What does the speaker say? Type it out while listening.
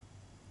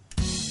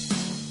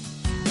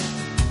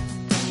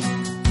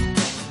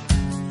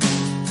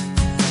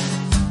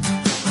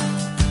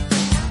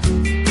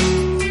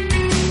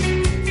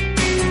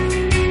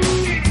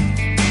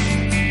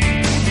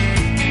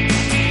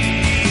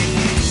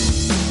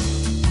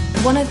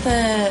One of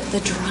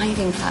the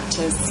driving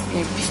factors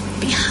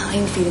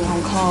behind Feeding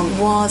Hong Kong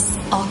was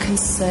our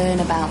concern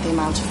about the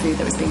amount of food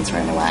that was being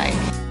thrown away.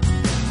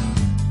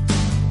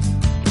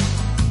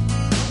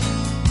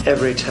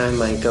 Every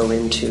time I go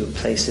into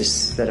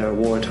places that are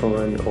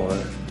war-torn or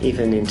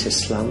even into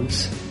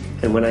slums,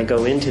 and when I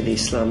go into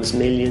these slums,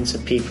 millions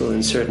of people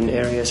in certain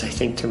areas, I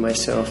think to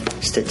myself,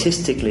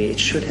 statistically, it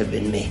should have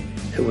been me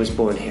who was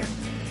born here.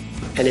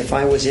 And if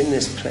I was in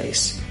this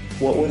place,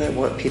 what would I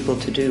want people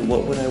to do?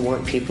 What would I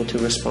want people to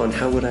respond?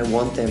 How would I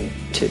want them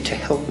to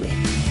help me?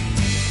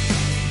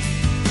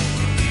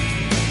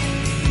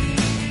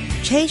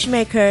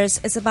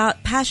 Changemakers is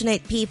about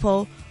passionate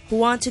people who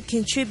want to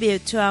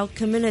contribute to our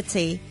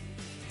community.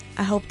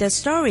 I hope their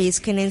stories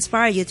can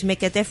inspire you to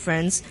make a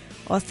difference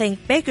or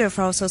think bigger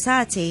for our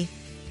society.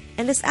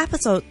 In this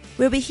episode,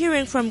 we'll be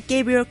hearing from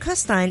Gabrielle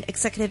Kirstein,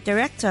 Executive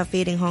Director of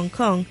Feeding Hong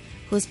Kong,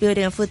 who's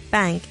building a food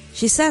bank.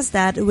 She says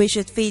that we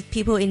should feed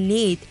people in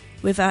need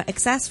with our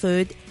excess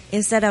food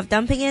instead of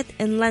dumping it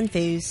in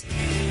landfills.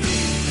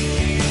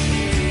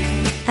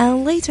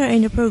 And later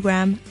in the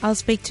program, I'll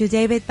speak to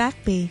David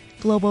Begbie,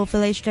 Global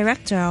Village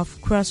Director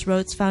of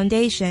Crossroads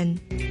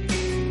Foundation.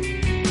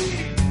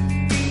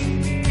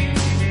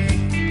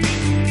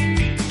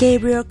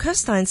 Gabrielle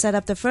Kirstein set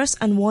up the first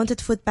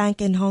unwanted food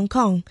bank in Hong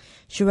Kong.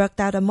 She worked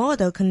out a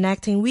model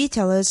connecting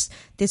retailers,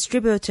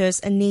 distributors,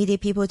 and needy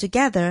people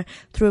together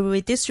through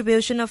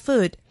redistribution of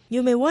food.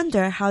 You may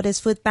wonder how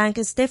this food bank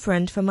is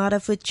different from other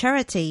food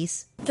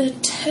charities. The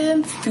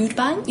term food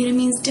bank,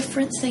 means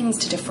different things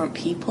to different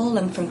people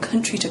and from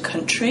country to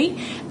country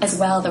as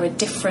well. There are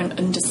different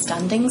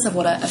understandings of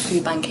what a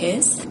food bank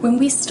is. When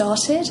we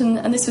started,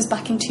 and this was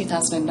back in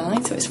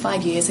 2009, so it was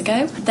 5 years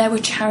ago, there were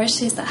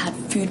charities that had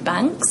food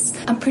banks,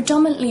 and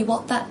predominantly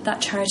what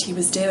that charity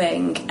was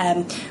doing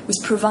was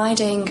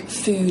providing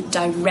food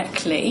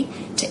directly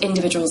to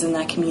individuals in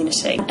their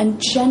community.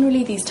 And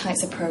generally these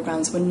types of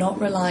programs were not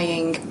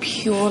relying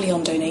purely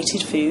on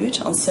donated food,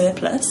 on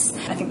surplus.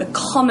 I think the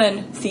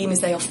common theme is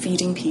they are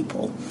feeding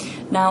people.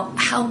 Now,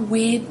 how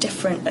we're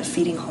different at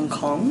Feeding Hong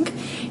Kong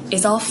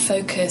is our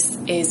focus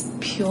is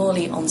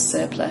purely on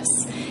surplus,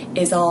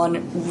 is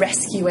on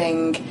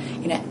rescuing,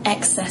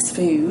 excess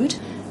food.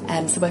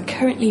 So we're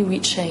currently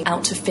reaching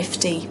out to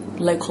 50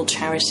 local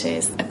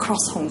charities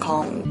across Hong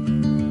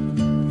Kong.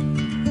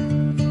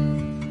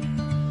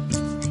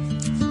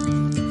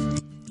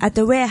 At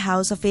the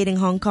warehouse of Feeding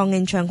Hong Kong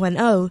in Tseung Kwan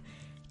O,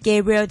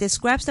 Gabrielle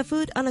describes the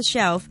food on a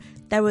shelf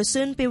that will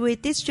soon be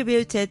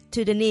redistributed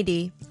to the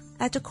needy.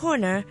 At the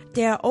corner,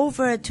 there are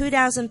over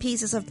 2,000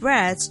 pieces of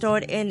bread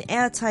stored in an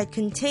airtight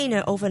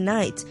container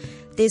overnight.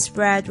 This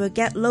bread will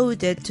get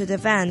loaded to the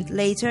van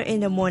later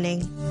in the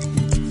morning.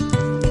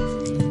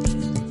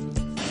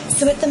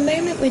 So at the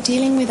moment we're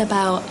dealing with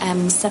about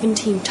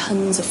 17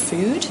 tonnes of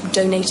food,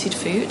 donated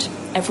food,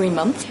 every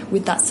month.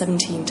 With that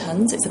 17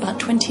 tonnes, it's about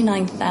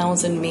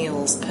 29,000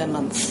 meals per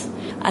month.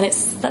 And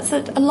that's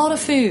a lot of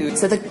food.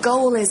 So the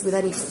goal is with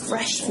any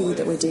fresh food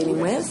that we're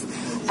dealing with,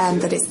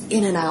 that it's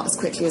in and out as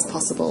quickly as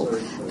possible.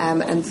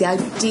 And the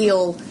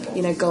ideal,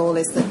 goal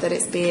is that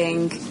it's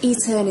being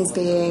eaten, is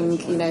being,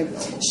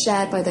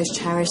 shared by those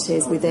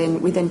charities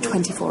within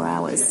 24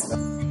 hours.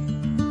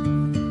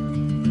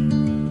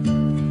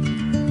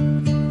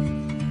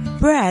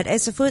 Bread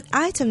is a food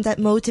item that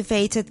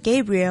motivated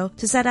Gabrielle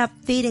to set up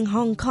Feeding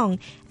Hong Kong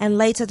and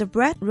later the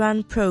Bread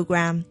Run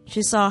program.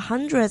 She saw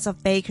hundreds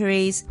of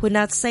bakeries who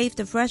not save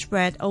the fresh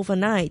bread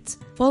overnight.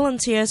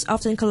 Volunteers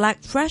often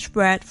collect fresh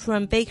bread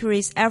from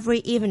bakeries every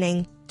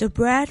evening. The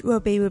bread will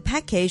be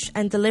repackaged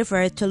and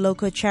delivered to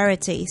local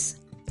charities.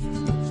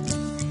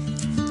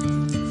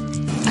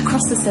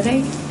 Across the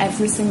city,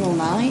 every single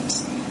night,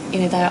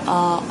 there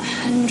are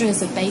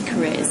hundreds of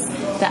bakeries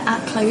that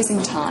at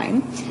closing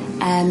time,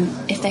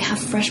 if they have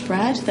fresh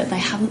bread that they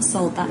haven't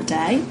sold that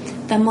day,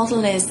 their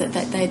model is that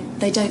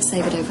they don't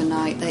save it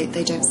overnight,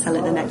 they don't sell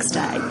it the next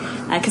day,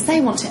 because they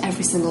want to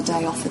every single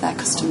day offer their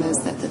customers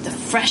the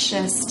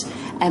freshest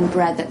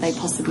bread that they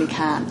possibly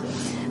can.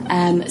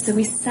 So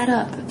we set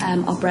up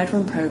our Bread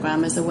Run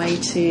program as a way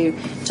to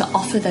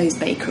offer those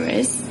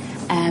bakeries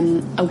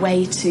a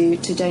way to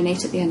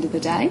donate at the end of the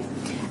day,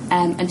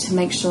 and to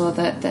make sure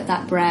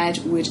that bread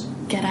would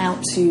get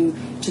out to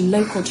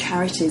local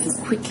charities as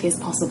quickly as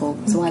possible,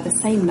 so either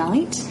same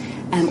night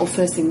or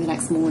first thing the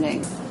next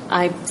morning.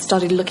 I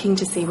started looking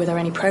to see were there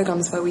any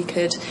programs where we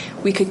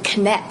could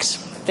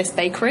connect this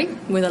bakery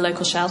with a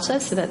local shelter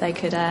so that they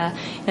could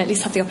at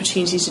least have the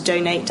opportunity to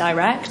donate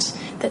direct.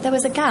 That there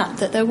was a gap,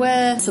 that there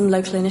were some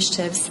local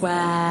initiatives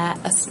where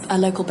a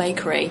local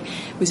bakery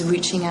was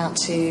reaching out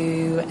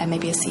to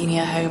maybe a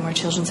senior home or a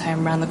children's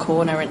home around the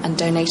corner and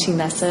donating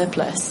their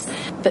surplus.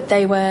 But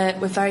they were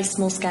very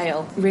small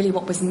scale. Really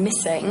what was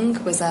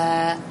missing was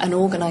an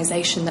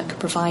organisation that could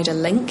provide a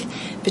link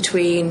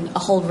between a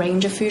whole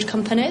range of food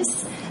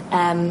companies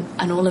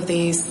and all of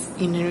these,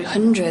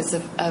 hundreds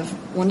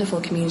of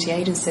wonderful community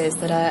agencies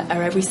that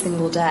are every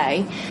single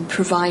day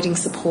providing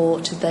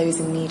support to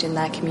those in need in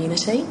their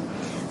community.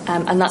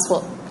 And that's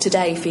what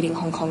today Feeding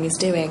Hong Kong is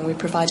doing. We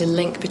provide a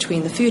link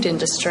between the food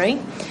industry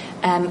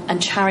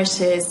and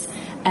charities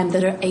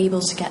that are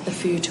able to get the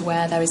food to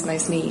where there is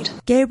most need.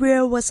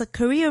 Gabrielle was a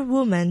career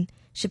woman.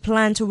 She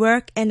planned to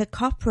work in a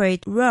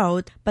corporate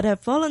role, but her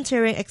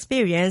volunteering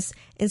experience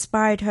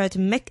inspired her to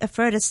make a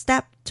further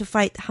step to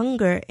fight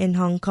hunger in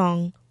Hong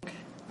Kong.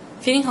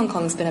 Feeding Hong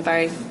Kong has been a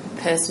very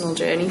personal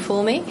journey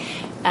for me.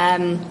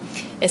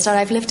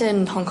 I've lived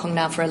in Hong Kong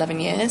now for 11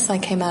 years. I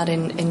came out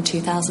in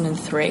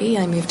 2003.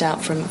 I moved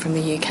out from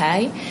the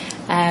UK.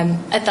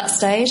 At that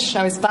stage,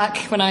 I was back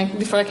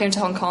before I came to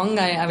Hong Kong.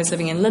 I was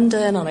living in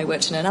London, and I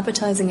worked in an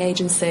advertising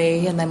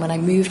agency. And then when I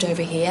moved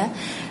over here,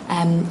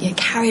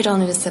 carried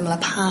on in a similar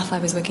path. I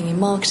was working in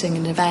marketing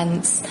and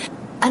events.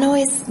 And I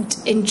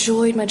always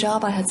enjoyed my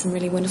job. I had some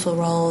really wonderful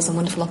roles and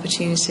wonderful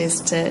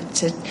opportunities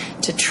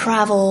to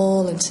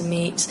travel and to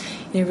meet,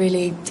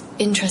 really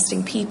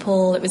interesting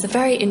people. It was a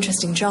very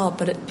interesting job,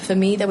 but for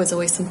me, there was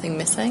always something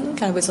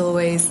missing. I was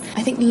always,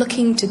 I think,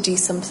 looking to do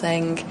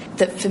something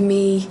that for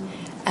me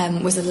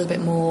was a little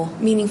bit more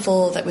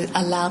meaningful, that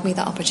allowed me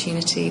that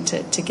opportunity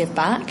to give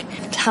back.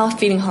 How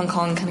Feeding Hong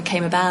Kong kind of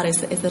came about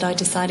is that I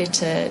decided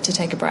to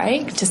take a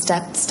break, to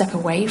step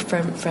away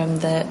from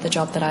the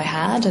job that I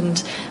had,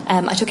 and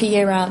I took a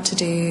year out to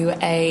do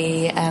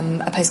a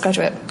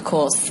postgraduate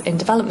course in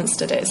development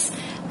studies,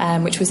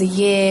 which was a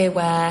year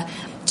where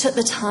I took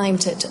the time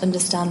to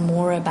understand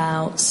more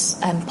about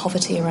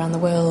poverty around the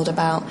world,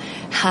 about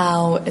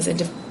how as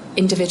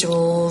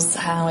individuals,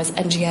 how as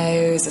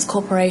NGOs, as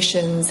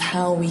corporations,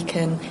 how we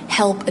can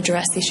help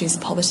address issues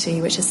of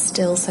poverty, which is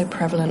still so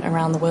prevalent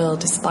around the world,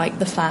 despite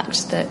the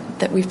fact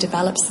that we've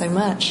developed so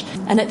much.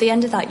 And at the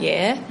end of that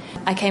year,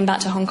 I came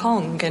back to Hong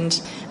Kong,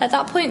 and at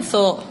that point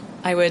thought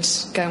I would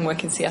go and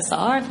work in CSR.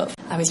 I thought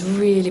I was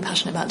really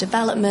passionate about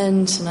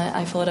development, and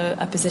I thought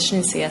a position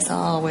in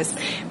CSR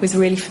was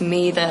really for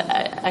me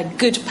a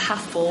good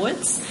path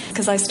forwards,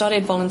 because I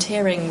started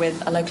volunteering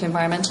with a local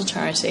environmental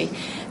charity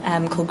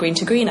called Green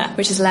to Greener,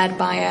 which is led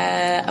by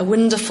a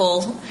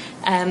wonderful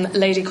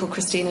lady called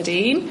Christina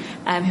Dean,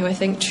 who I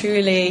think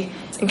truly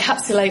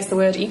encapsulates the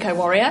word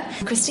eco-warrior.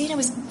 Christina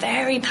was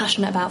very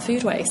passionate about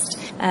food waste,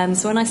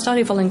 so when I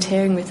started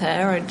volunteering with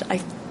her,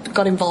 I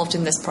got involved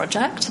in this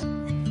project.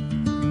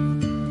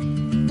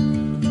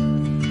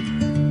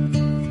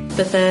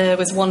 But there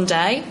was one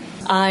day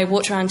I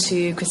walked around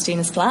to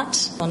Christina's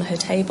flat. On her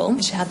table,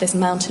 she had this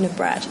mountain of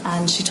bread,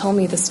 and she told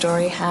me the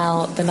story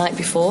how the night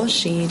before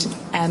she'd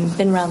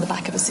been around the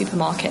back of a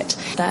supermarket.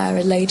 There,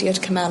 a lady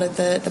had come out of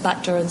the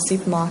back door of the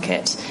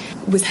supermarket,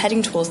 was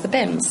heading towards the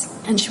bins,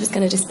 and she was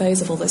going to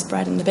dispose of all this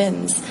bread in the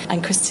bins.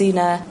 And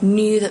Christina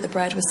knew that the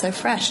bread was so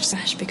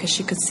fresh because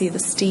she could see the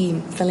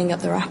steam filling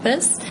up the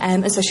wrappers.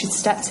 And so she'd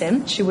stepped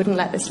in. She wouldn't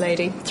let this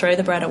lady throw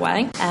the bread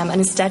away, and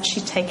instead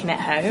she'd taken it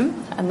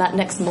home. And that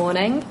next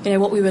morning,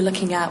 what we were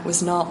looking at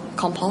was not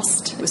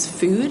compost, it was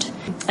food.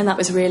 And that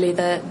was really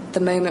the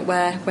moment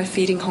where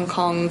Feeding Hong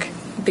Kong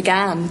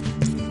began.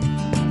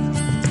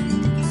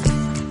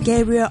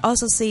 Gabrielle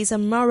also sees a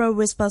moral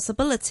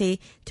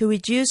responsibility to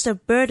reduce the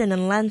burden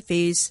on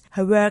landfills.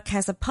 Her work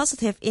has a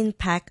positive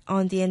impact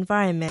on the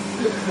environment.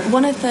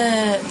 One of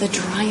the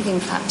driving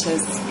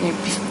factors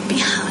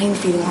behind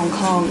Feeding Hong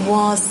Kong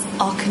was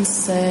our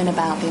concern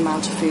about the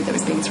amount of food that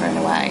was being thrown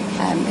away.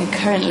 And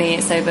currently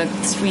it's over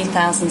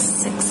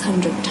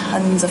 3,600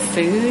 tonnes of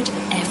food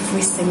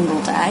every single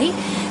day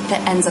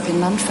that ends up in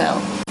landfill.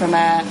 From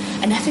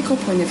an ethical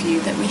point of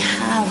view, that we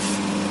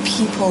have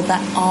people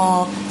that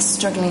are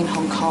struggling in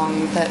Hong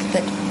Kong,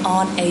 that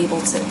aren't able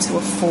to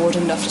afford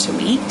enough to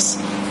eat.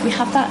 We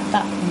have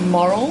that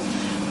moral,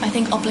 I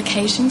think,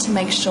 obligation to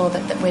make sure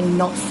that we're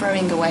not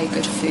throwing away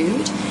good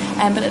food.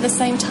 But at the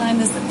same time,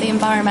 there's the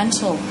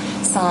environmental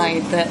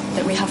side,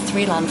 that we have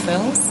 3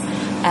 landfills.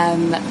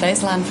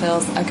 Those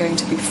landfills are going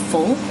to be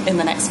full in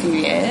the next few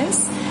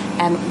years.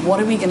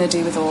 What are we going to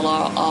do with all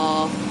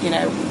our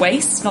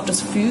waste, not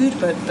just food,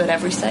 but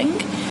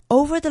everything?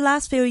 Over the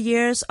last few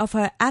years of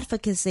her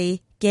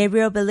advocacy,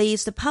 Gabrielle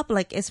believes the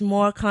public is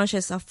more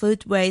conscious of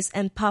food waste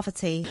and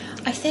poverty.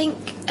 I think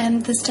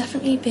there's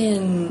definitely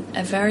been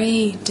a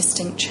very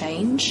distinct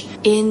change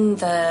in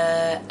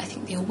the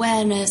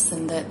awareness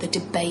and the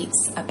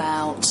debates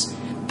about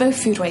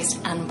both food waste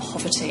and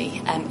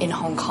poverty in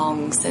Hong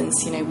Kong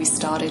since we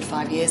started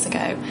 5 years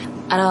ago.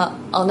 And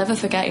I'll never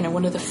forget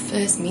one of the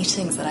first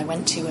meetings that I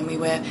went to when we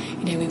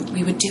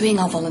were doing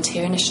our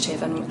volunteer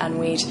initiative, and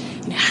we'd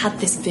had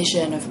this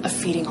vision of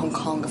Feeding Hong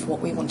Kong, of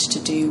what we wanted to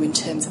do in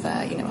terms of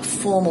a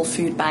formal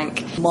food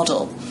bank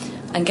model.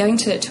 And going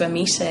to a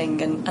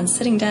meeting and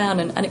sitting down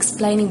and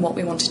explaining what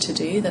we wanted to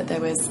do, that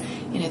there was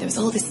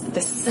all this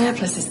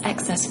surplus, this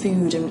excess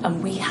food,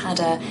 and we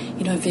had a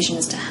vision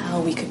as to how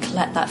we could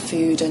collect that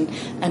food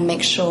and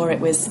make sure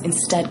it was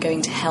instead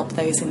going to help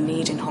those in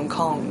need in Hong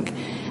Kong.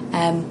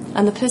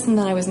 And the person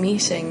that I was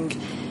meeting,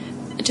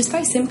 just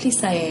very simply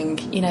saying,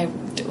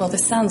 well,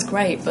 this sounds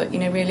great, but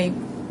really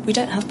we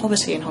don't have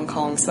poverty in Hong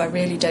Kong, so I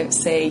really don't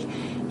see,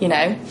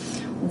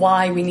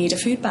 why we need a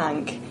food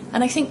bank.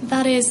 And I think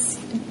that is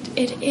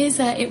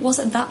It was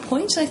at that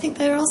point. I think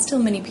there are still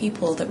many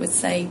people that would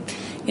say,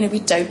 we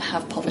don't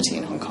have poverty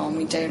in Hong Kong.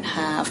 We don't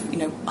have,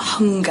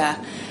 hunger,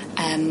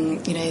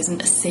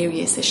 isn't a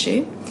serious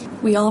issue.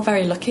 We are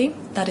very lucky.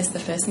 That is the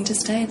first thing to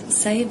say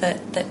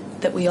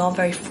that we are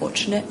very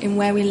fortunate in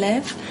where we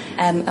live.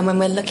 And when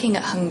we're looking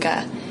at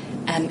hunger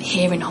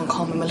here in Hong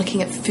Kong, when we're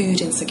looking at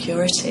food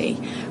insecurity,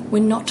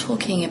 we're not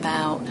talking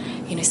about,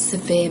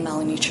 severe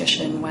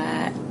malnutrition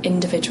where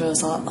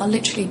individuals are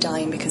literally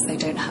dying because they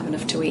don't have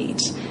enough to eat.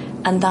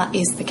 And that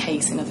is the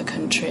case in other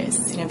countries.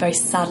 Very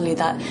sadly,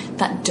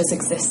 that does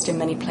exist in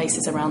many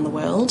places around the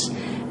world.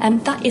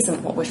 And that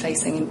isn't what we're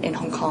facing in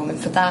Hong Kong. And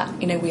for that,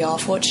 we are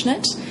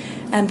fortunate.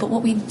 But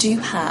what we do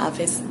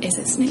have is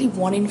it's nearly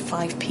 1 in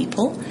 5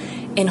 people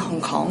in Hong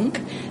Kong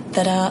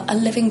that are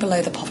living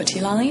below the poverty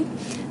line.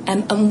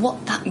 And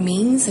what that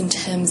means in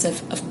terms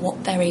of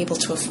what they're able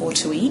to afford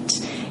to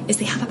eat is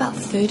they have about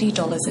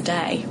 $30 a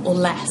day or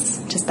less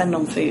to spend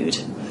on food.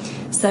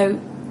 So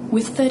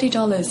with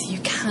 $30, you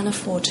can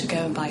afford to go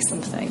and buy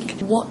something.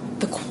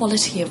 The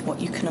quality of what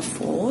you can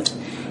afford,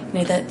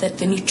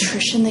 the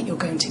nutrition that you're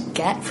going to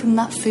get from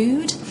that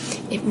food,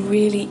 it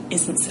really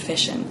isn't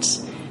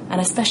sufficient. And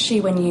especially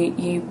when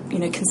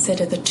you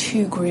consider the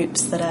 2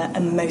 groups that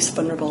are most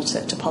vulnerable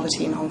to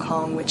poverty in Hong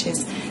Kong, which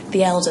is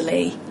the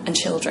elderly and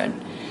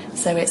children.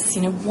 So it's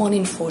 1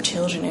 in 4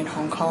 children in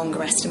Hong Kong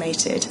are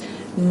estimated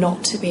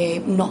not to be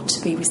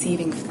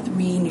receiving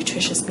 3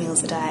 nutritious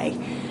meals a day.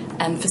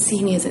 And for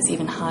seniors, it's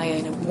even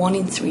higher. 1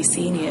 in 3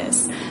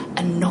 seniors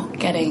are not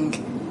getting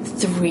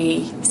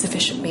 3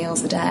 sufficient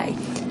meals a day.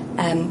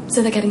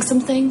 So they're getting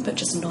something, but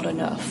just not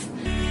enough.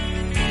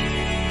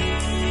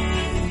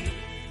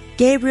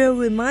 Gabrielle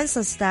reminds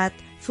us that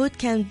food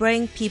can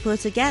bring people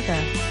together.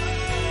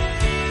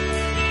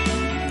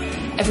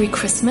 Every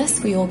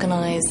Christmas, we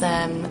organise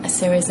a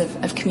series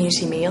of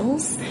community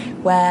meals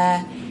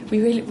where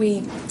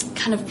we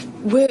kind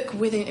of work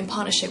in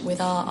partnership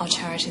with our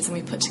charities, and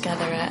we put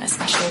together a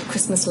special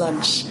Christmas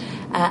lunch.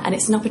 And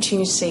it's an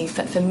opportunity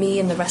for me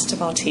and the rest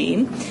of our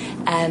team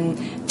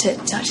to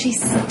actually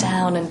sit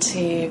down and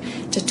to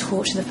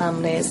talk to the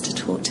families, to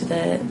talk to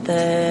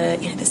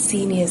the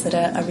seniors that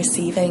are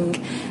receiving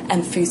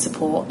food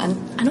support,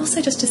 and also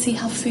just to see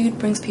how food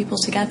brings people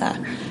together.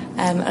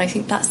 And I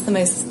think that's the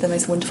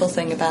most wonderful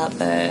thing about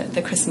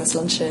the Christmas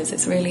lunches.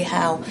 It's really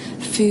how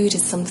food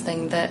is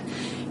something that,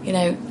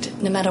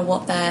 no matter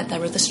what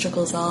their other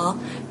struggles are,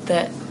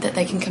 that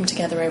they can come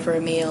together over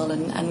a meal,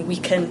 and we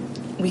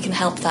can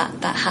help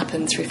that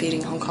happen through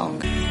Feeding Hong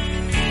Kong.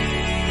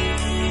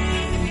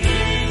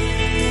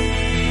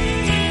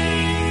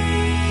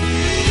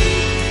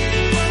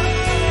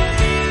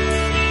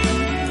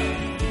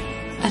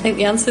 I think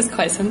the answer is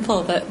quite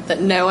simple,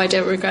 that no, I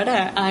don't regret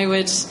it. I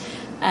would...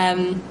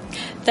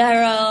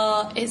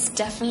 It's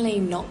definitely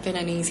not been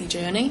an easy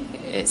journey.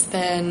 It's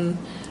been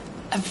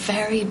a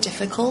very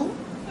difficult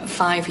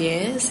 5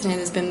 years.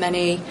 There's been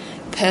many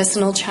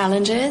personal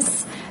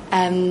challenges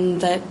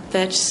that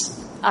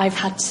I've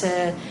had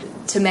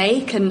to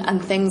make,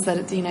 and things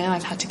that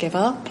I've had to give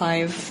up.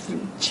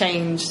 I've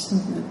changed,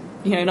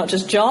 not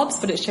just jobs,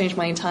 but it's changed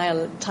my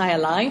entire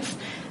life.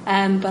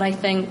 But I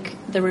think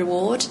the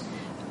reward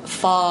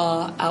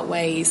far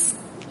outweighs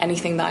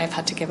anything that I've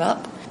had to give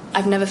up.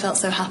 I've never felt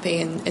so happy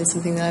in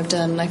something that I've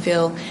done. I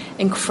feel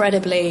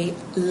incredibly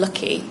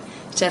lucky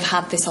to have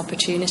had this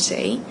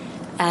opportunity.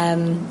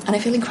 And I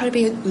feel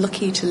incredibly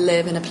lucky to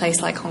live in a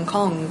place like Hong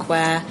Kong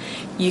where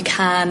you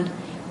can,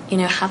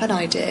 have an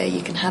idea,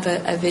 you can have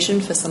a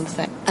vision for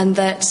something, and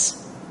that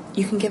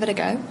you can give it a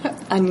go,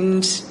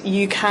 and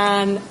you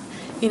can,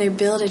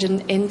 build it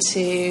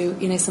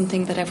into,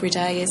 something that every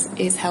day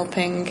is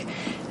helping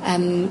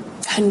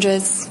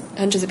hundreds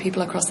of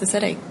people across the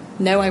city.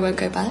 No, I won't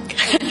go back.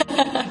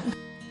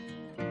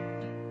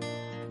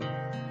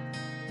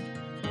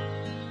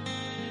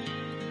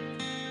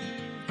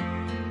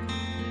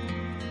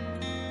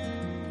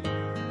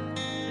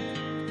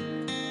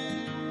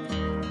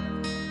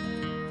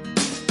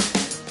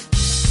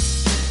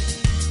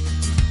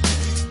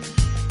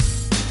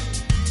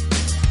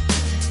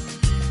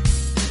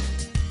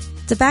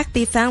 The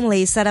Begbie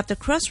family set up the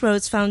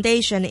Crossroads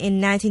Foundation in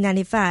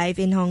 1995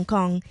 in Hong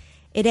Kong.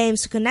 It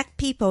aims to connect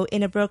people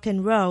in a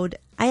broken road.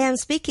 I am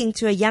speaking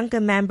to a younger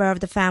member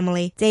of the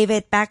family,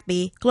 David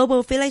Begbie,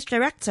 Global Village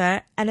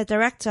Director and the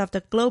Director of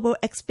the Global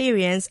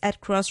Experience at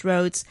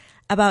Crossroads,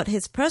 about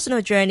his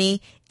personal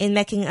journey in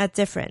making a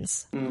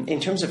difference. In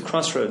terms of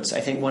Crossroads,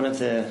 I think one of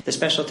the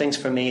special things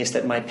for me is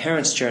that my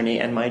parents' journey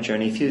and my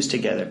journey fused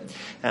together.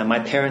 My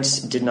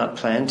parents did not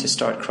plan to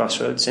start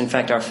Crossroads. In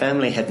fact, our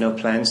family had no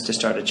plans to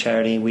start a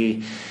charity.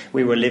 We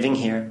were living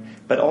here.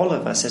 But all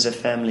of us as a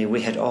family,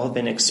 we had all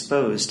been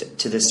exposed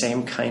to the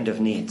same kind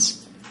of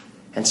needs.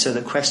 And so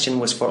the question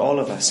was for all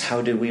of us,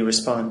 how do we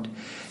respond?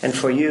 And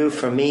for you,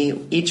 for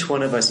me, each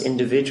one of us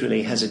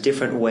individually has a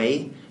different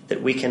way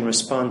that we can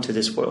respond to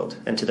this world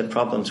and to the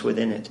problems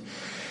within it.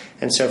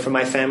 And so for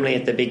my family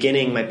at the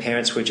beginning, my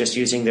parents were just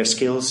using their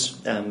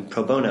skills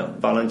pro bono,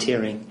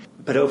 volunteering.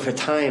 But over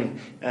time,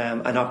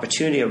 an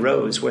opportunity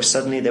arose where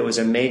suddenly there was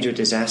a major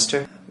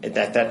disaster. At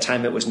that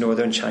time, it was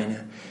northern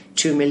China.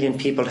 2 million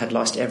people had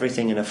lost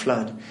everything in a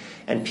flood.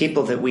 And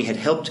people that we had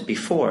helped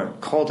before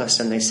called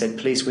us and they said,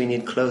 please, we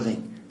need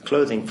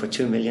clothing for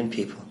 2 million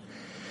people.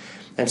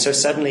 And so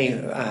suddenly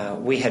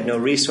we had no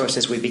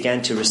resources. We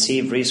began to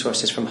receive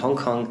resources from Hong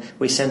Kong.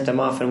 We sent them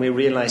off and we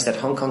realized that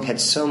Hong Kong had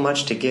so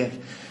much to give.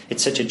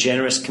 It's such a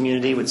generous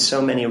community with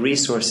so many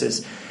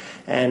resources.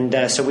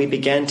 And so we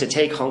began to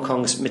take Hong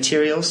Kong's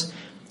materials,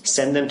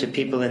 send them to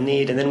people in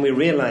need. And then we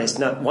realized,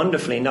 not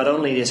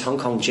only is Hong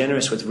Kong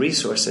generous with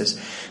resources,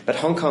 but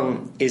Hong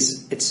Kong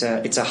it's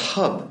a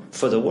hub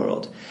for the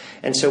world.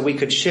 And so we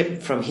could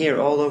ship from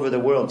here all over the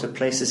world to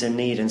places in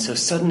need. And so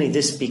suddenly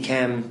this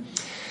became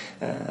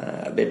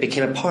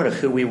a part of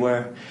who we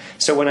were.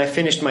 So when I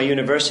finished my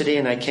university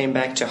and I came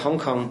back to Hong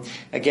Kong,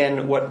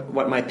 again,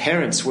 what my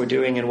parents were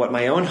doing and what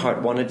my own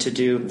heart wanted to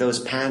do, those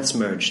paths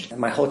merged.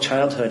 My whole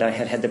childhood, I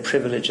had the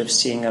privilege of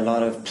seeing a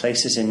lot of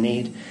places in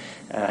need.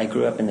 I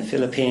grew up in the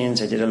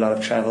Philippines. I did a lot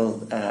of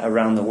travel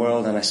around the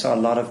world, and I saw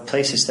a lot of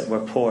places that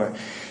were poor.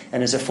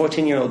 And as a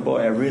 14-year-old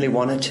boy, I really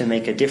wanted to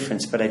make a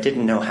difference, but I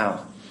didn't know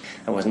how.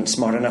 I wasn't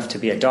smart enough to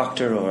be a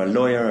doctor or a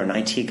lawyer or an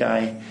IT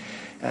guy.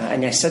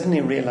 And I suddenly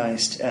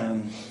realized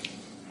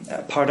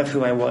part of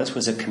who I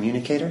was a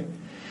communicator.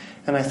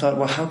 And I thought,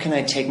 well, how can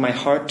I take my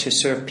heart to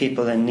serve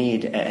people in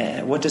need?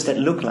 What does that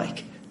look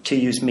like, to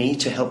use me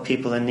to help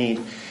people in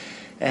need?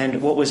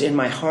 And what was in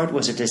my heart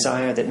was a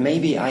desire that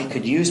maybe I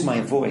could use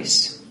my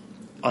voice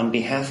on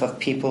behalf of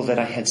people that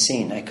I had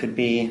seen. I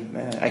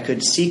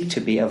could seek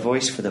to be a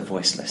voice for the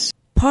voiceless.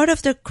 Part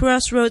of the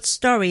Crossroads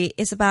story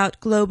is about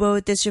global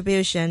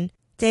distribution.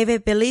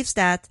 David believes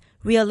that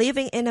we are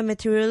living in a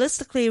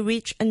materialistically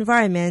rich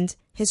environment.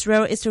 His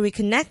role is to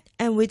reconnect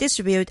and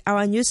redistribute our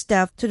unused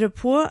stuff to the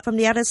poor from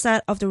the other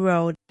side of the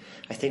world.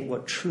 I think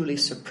what truly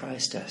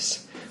surprised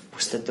us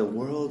was that the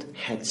world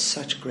had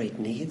such great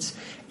needs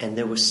and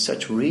there was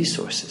such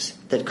resources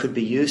that could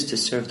be used to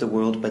serve the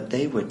world, but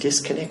they were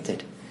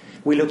disconnected.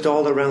 We looked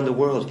all around the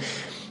world.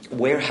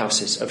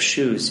 Warehouses of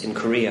shoes in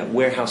Korea,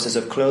 warehouses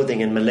of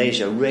clothing in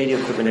Malaysia, radio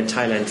equipment in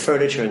Thailand,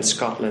 furniture in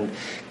Scotland,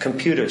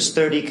 computers,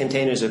 30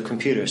 containers of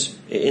computers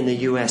in the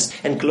US.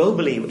 And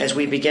globally, as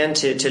we began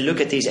to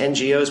look at these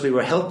NGOs we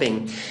were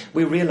helping,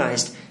 we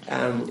realized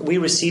we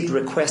received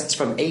requests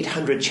from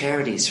 800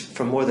 charities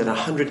from more than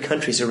 100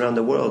 countries around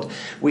the world.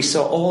 We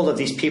saw all of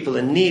these people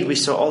in need. We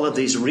saw all of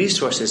these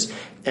resources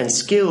and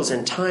skills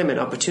and time and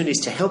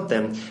opportunities to help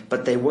them,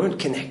 but they weren't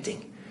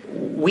connecting.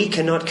 We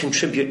cannot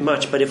contribute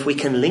much, but if we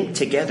can link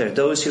together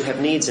those who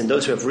have needs and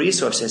those who have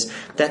resources,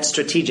 that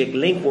strategic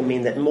link will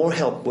mean that more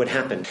help would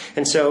happen.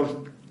 And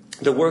so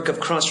the work of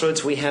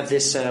Crossroads, we have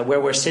this,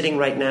 where we're sitting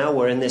right now,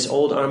 we're in this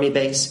old army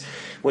base.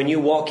 When you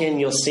walk in,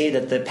 you'll see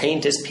that the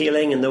paint is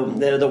peeling and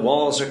the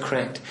walls are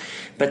cracked.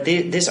 But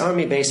this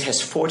army base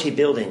has 40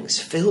 buildings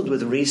filled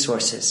with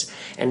resources.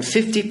 And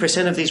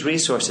 50% of these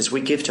resources we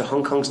give to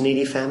Hong Kong's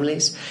needy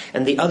families,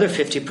 and the other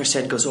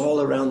 50% goes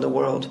all around the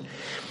world.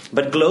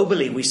 But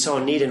globally, we saw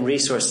need and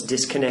resource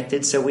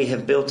disconnected, so we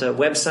have built a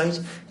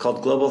website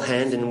called Global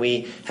Hand, and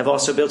we have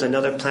also built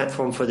another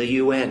platform for the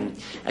UN,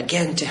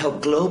 again, to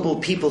help global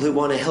people who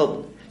want to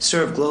help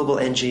serve global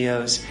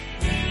NGOs.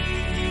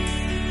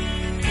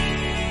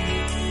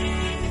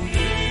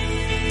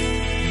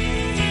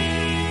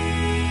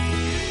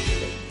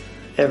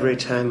 Every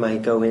time I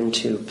go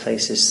into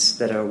places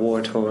that are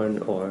war-torn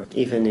or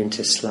even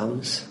into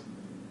slums,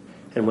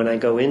 and when I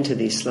go into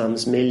these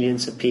slums,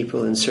 millions of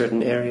people in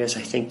certain areas,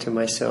 I think to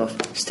myself,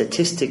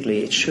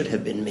 statistically, it should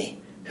have been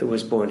me who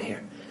was born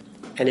here.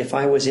 And if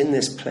I was in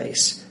this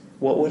place,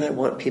 what would I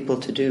want people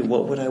to do?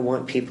 What would I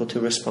want people to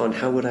respond?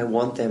 How would I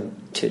want them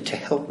to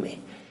help me?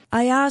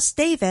 I asked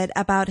David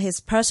about his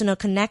personal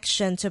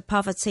connection to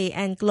poverty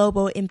and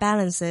global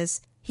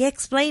imbalances. He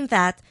explained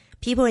that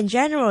people in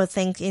general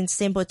think in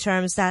simple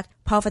terms that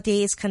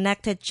poverty is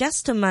connected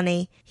just to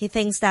money. He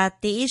thinks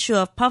that the issue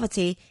of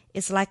poverty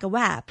is like a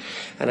web.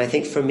 And I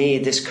think for me,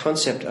 this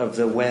concept of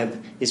the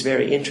web is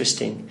very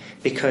interesting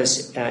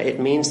because it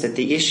means that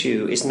the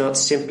issue is not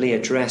simply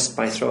addressed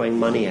by throwing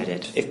money at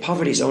it. If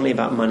poverty is only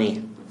about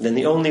money, then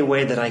the only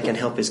way that I can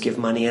help is give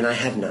money, and I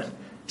have none.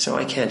 So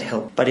I can't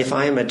help. But if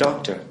I am a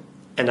doctor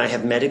and I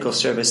have medical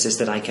services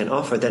that I can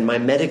offer, then my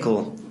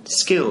medical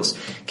skills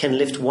can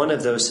lift one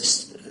of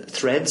those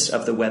threads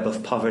of the web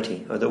of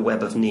poverty or the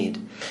web of need.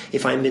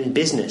 If I'm in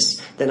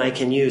business, then I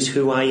can use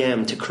who I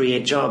am to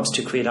create jobs,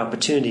 to create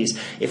opportunities.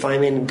 If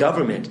I'm in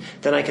government,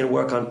 then I can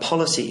work on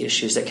policy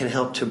issues that can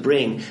help to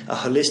bring a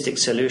holistic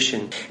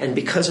solution. And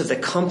because of the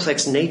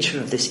complex nature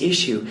of this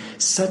issue,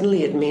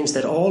 suddenly it means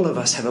that all of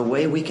us have a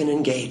way we can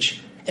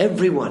engage.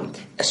 Everyone,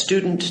 a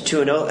student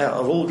to an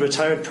old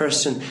retired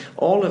person,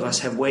 all of us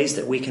have ways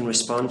that we can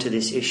respond to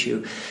this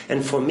issue.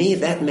 And for me,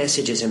 that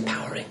message is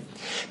empowering.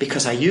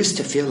 Because I used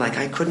to feel like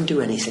I couldn't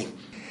do anything.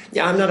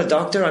 Yeah, I'm not a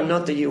doctor, I'm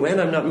not the UN,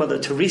 I'm not Mother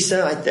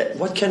Teresa,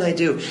 what can I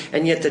do?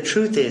 And yet the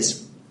truth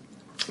is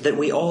that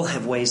we all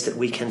have ways that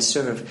we can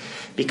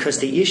serve, because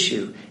the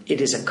issue,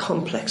 it is a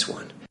complex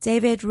one.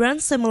 David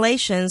runs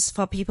simulations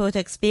for people to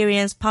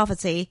experience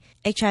poverty,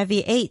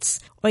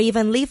 HIV/AIDS, or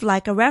even live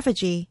like a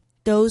refugee.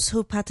 Those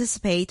who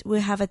participate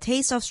will have a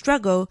taste of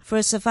struggle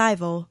for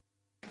survival.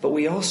 But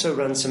we also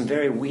run some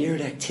very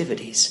weird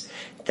activities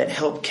that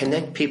help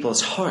connect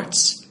people's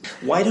hearts.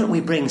 Why don't we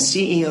bring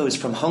CEOs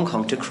from Hong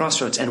Kong to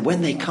Crossroads, and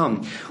when they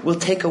come, we'll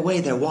take away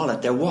their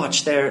wallet, their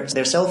watch, their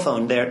cell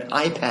phone, their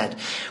iPad.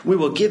 We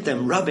will give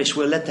them rubbish.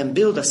 We'll let them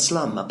build a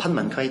slum, a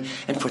panmankai,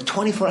 and for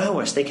 24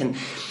 hours they can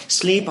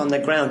sleep on the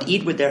ground,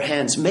 eat with their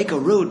hands, make a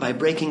road by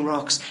breaking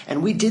rocks.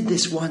 And we did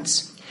this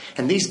once.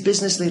 And these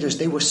business leaders,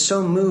 they were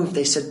so moved,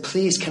 they said,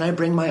 please, can I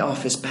bring my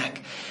office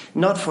back?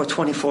 Not for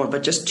 24,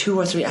 but just 2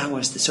 or 3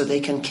 hours so they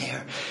can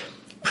care.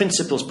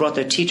 Principals brought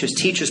their teachers,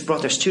 teachers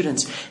brought their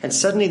students, and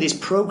suddenly these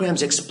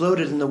programs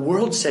exploded and the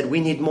world said we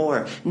need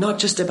more, not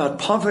just about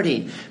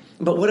poverty,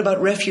 but what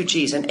about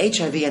refugees and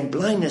HIV and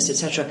blindness,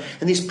 etc.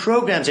 And these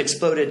programs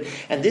exploded,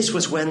 and this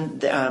was when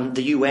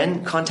the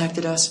UN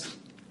contacted us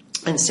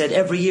and said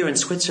every year in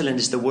Switzerland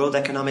is the World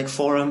Economic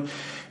Forum.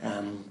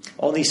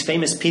 All these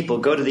famous people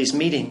go to these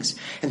meetings,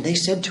 and they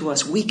said to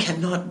us, we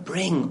cannot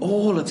bring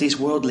all of these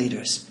world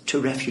leaders to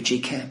refugee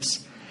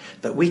camps,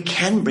 but we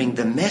can bring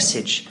the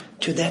message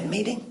to that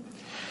meeting.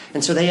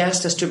 And so they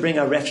asked us to bring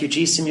our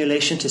refugee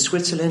simulation to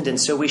Switzerland,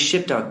 and so we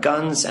shipped our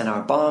guns and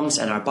our bombs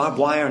and our barbed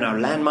wire and our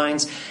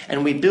landmines,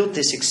 and we built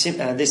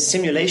this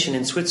simulation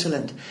in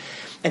Switzerland.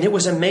 And it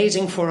was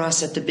amazing for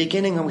us at the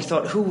beginning, and we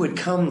thought, who would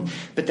come?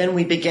 But then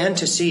we began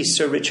to see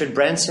Sir Richard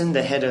Branson,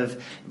 the head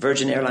of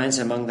Virgin Airlines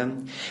among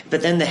them,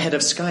 but then the head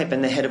of Skype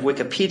and the head of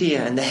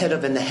Wikipedia and the head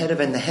of and the head of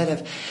and the head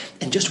of,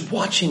 and just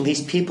watching these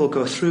people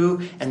go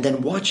through and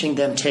then watching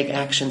them take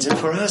actions. And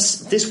for us,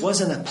 this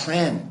wasn't a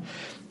plan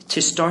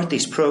to start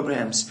these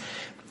programs,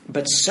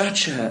 but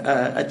such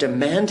a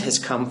demand has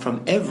come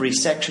from every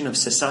section of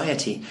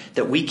society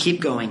that we keep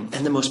going.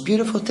 And the most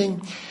beautiful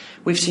thing,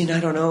 we've seen,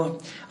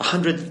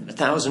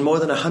 100,000, more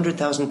than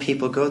 100,000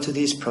 people go through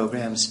these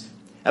programs.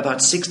 About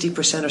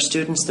 60% are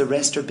students, the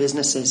rest are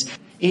businesses.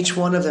 Each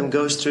one of them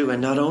goes through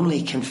and not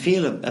only can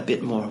feel a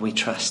bit more, we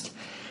trust,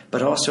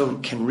 but also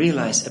can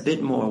realize a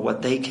bit more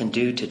what they can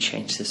do to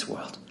change this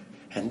world.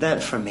 And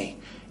that, for me,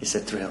 is a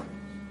thrill.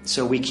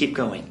 So we keep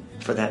going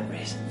for that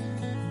reason.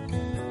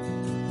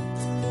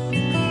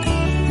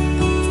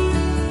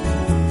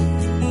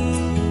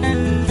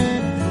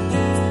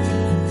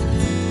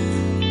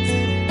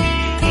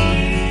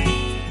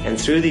 And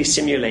through these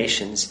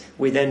simulations,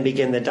 we then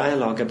begin the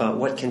dialogue about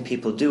what can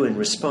people do in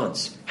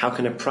response. How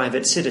can a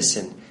private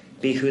citizen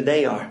be who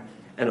they are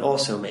and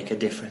also make a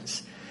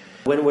difference?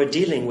 When we're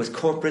dealing with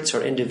corporates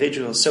or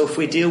individuals, so if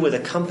we deal with a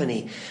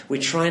company, we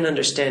try and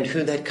understand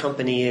who that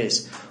company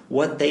is,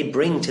 what they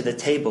bring to the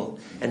table,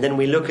 and then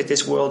we look at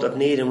this world of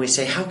need and we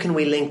say, how can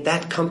we link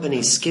that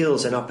company's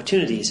skills and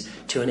opportunities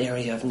to an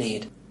area of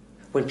need?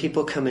 When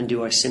people come and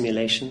do our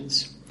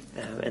simulations,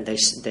 and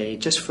they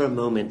just for a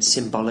moment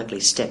symbolically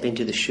step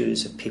into the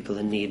shoes of people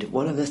in need,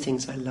 one of the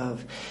things I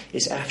love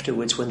is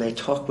afterwards when they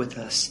talk with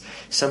us,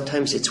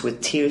 sometimes it's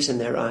with tears in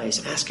their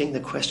eyes, asking the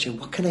question,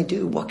 what can I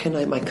do? What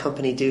can my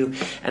company do?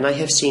 And I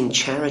have seen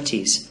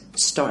charities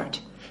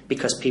start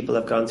because people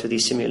have gone through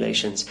these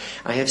simulations.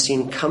 I have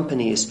seen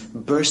companies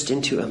burst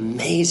into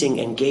amazing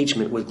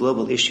engagement with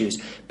global issues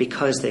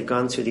because they've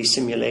gone through these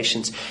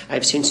simulations.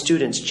 I've seen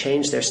students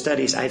change their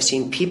studies. I've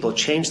seen people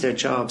change their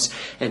jobs.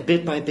 And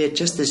bit by bit,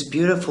 just this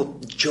beautiful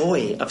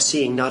joy of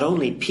seeing not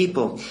only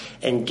people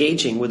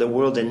engaging with a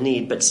world in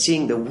need, but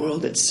seeing the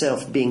world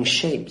itself being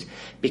shaped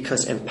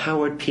because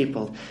empowered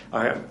people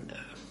are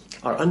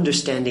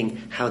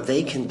understanding how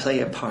they can play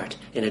a part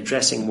in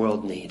addressing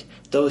world need.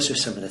 Those are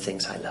some of the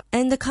things I love.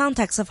 In the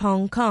context of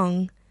Hong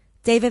Kong,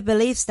 David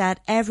believes that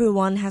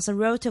everyone has a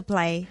role to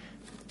play.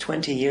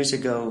 20 years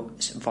ago,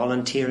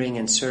 volunteering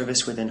and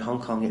service within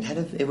Hong Kong,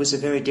 it was a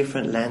very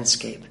different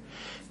landscape.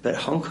 But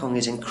Hong Kong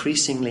is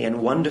increasingly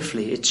and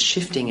wonderfully, it's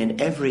shifting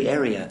in every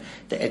area,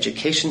 the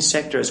education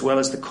sector as well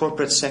as the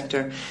corporate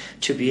sector,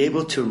 to be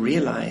able to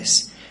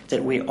realize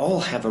that we all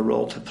have a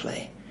role to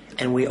play.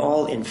 And we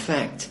all, in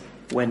fact,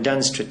 when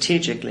done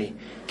strategically,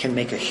 can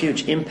make a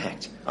huge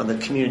impact on the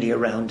community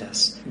around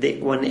us.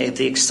 One of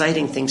the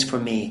exciting things for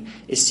me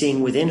is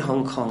seeing within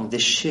Hong Kong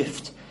this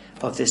shift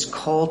of this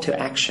call to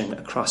action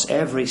across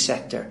every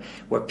sector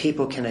where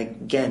people can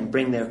again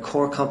bring their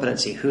core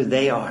competency, who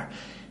they are,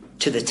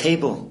 to the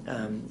table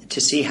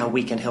to see how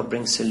we can help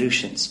bring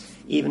solutions,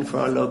 even for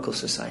our local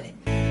society.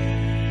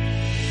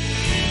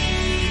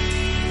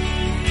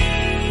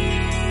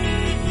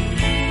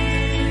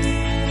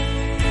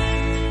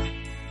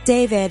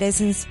 David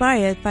is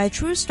inspired by a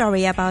true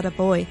story about a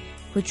boy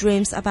who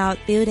dreams about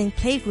building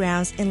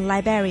playgrounds in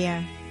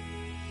Liberia.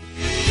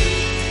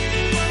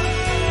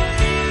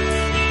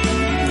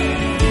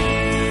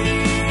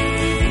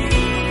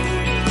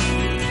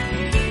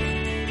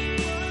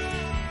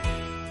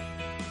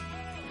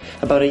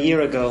 About a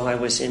year ago, I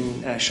was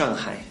in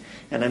Shanghai,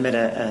 and I met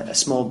a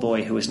small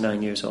boy who was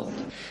 9 years old.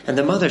 And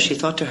the mother, she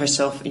thought to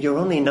herself, you're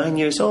only 9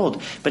 years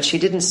old. But she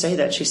didn't say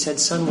that. She said,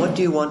 son, what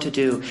do you want to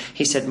do?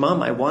 He said,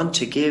 Mom, I want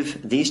to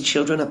give these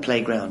children a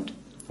playground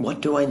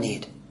What do I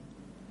need?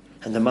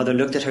 And the mother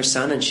looked at her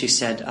son and she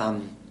said,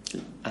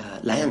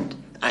 land.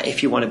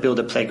 If you want to build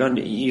a playground,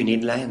 you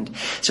need land.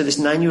 So this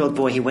 9-year-old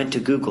boy, he went to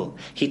Google.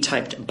 He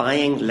typed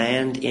buying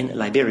land in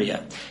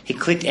Liberia. He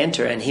clicked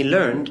enter and he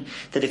learned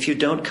that if you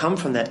don't come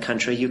from that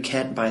country, you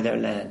can't buy their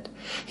land.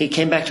 He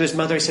came back to his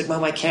mother. He said,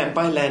 Mom, I can't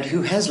buy land.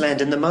 Who has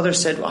land? And the mother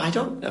said, well, I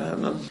don't.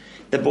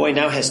 The boy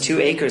now has 2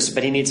 acres,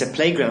 but he needs a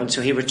playground.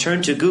 So he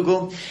returned to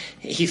Google.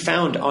 He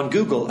found on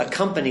Google a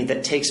company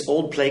that takes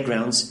old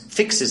playgrounds,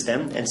 fixes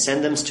them, and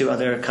sends them to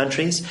other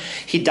countries.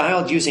 He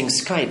dialed using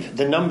Skype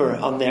the number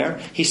on there.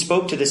 He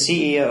spoke to the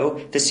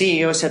CEO. The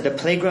CEO said the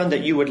playground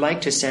that you would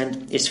like to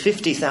send is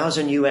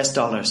 $50,000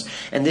 US.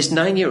 And this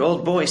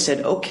 9-year-old boy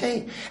said,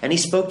 okay. And he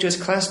spoke to his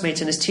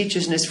classmates and his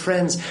teachers and his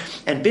friends.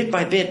 And bit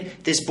by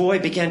bit, this boy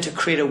began to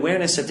create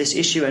awareness of this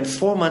issue. And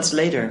 4 months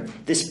later,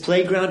 this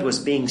playground was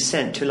being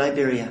sent to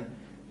Liberia.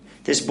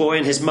 This boy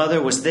and his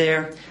mother was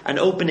there. An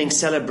opening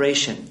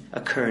celebration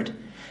occurred.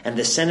 And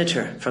the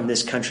senator from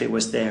this country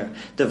was there.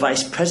 The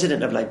vice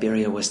president of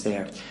Liberia was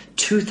there.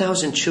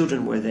 2,000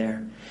 children were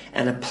there.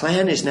 And a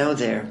plan is now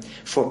there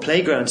for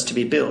playgrounds to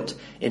be built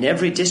in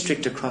every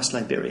district across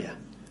Liberia.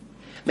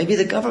 Maybe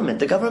the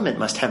government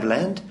must have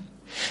land.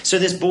 So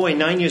this boy,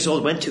 9 years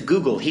old, went to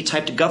Google. He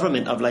typed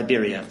government of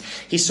Liberia.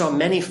 He saw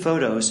many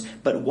photos,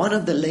 but one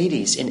of the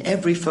ladies in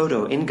every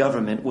photo in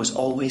government was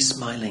always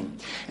smiling.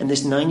 And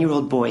this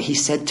 9-year-old boy, he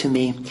said to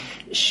me,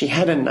 she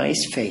had a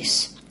nice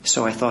face,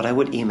 so I thought I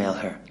would email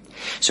her.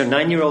 So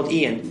 9-year-old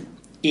Ian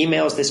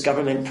emails this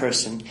government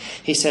person.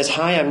 He says,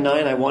 hi, I'm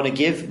 9. I want to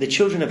give the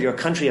children of your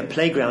country a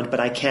playground, but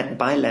I can't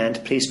buy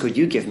land. Please, could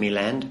you give me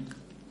land?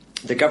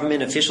 The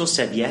government official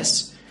said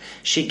yes.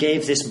 She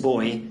gave this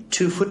boy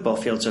 2 football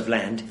fields of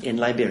land in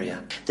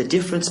Liberia. The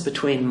difference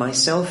between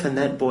myself and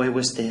that boy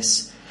was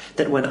this,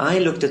 that when I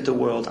looked at the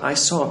world, I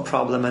saw a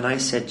problem and I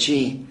said,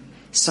 gee,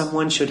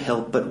 someone should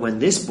help. But when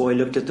this boy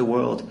looked at the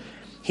world,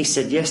 he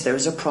said, yes, there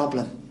is a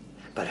problem,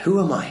 but who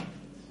am I?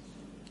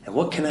 And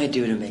what can I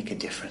do to make a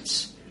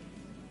difference?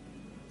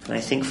 And I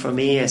think for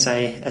me, as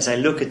I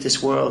look at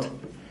this world,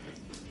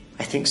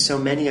 I think so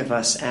many of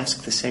us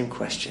ask the same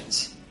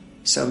questions.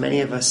 So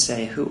many of us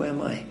say, who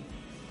am I?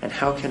 And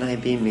how can I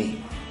be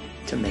me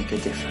to make a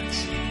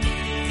difference?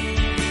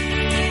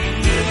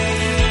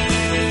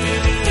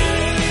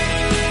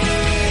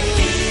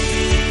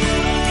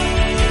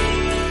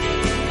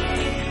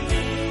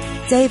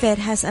 David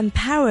has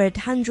empowered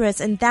hundreds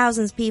and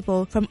thousands of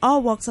people from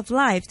all walks of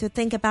life to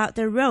think about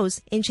their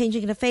roles in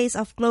changing the face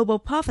of global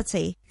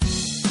poverty.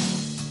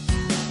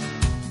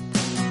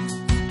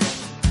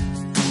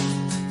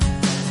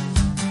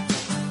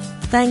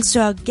 Thanks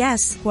to our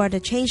guests who are the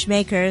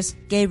changemakers,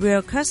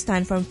 Gabrielle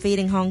Kirstein from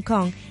Feeding Hong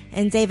Kong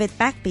and David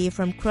Begbie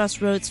from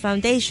Crossroads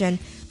Foundation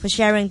for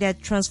sharing their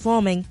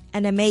transforming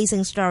and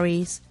amazing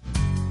stories.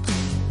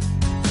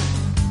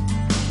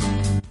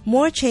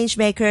 More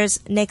changemakers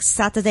next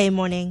Saturday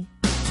morning.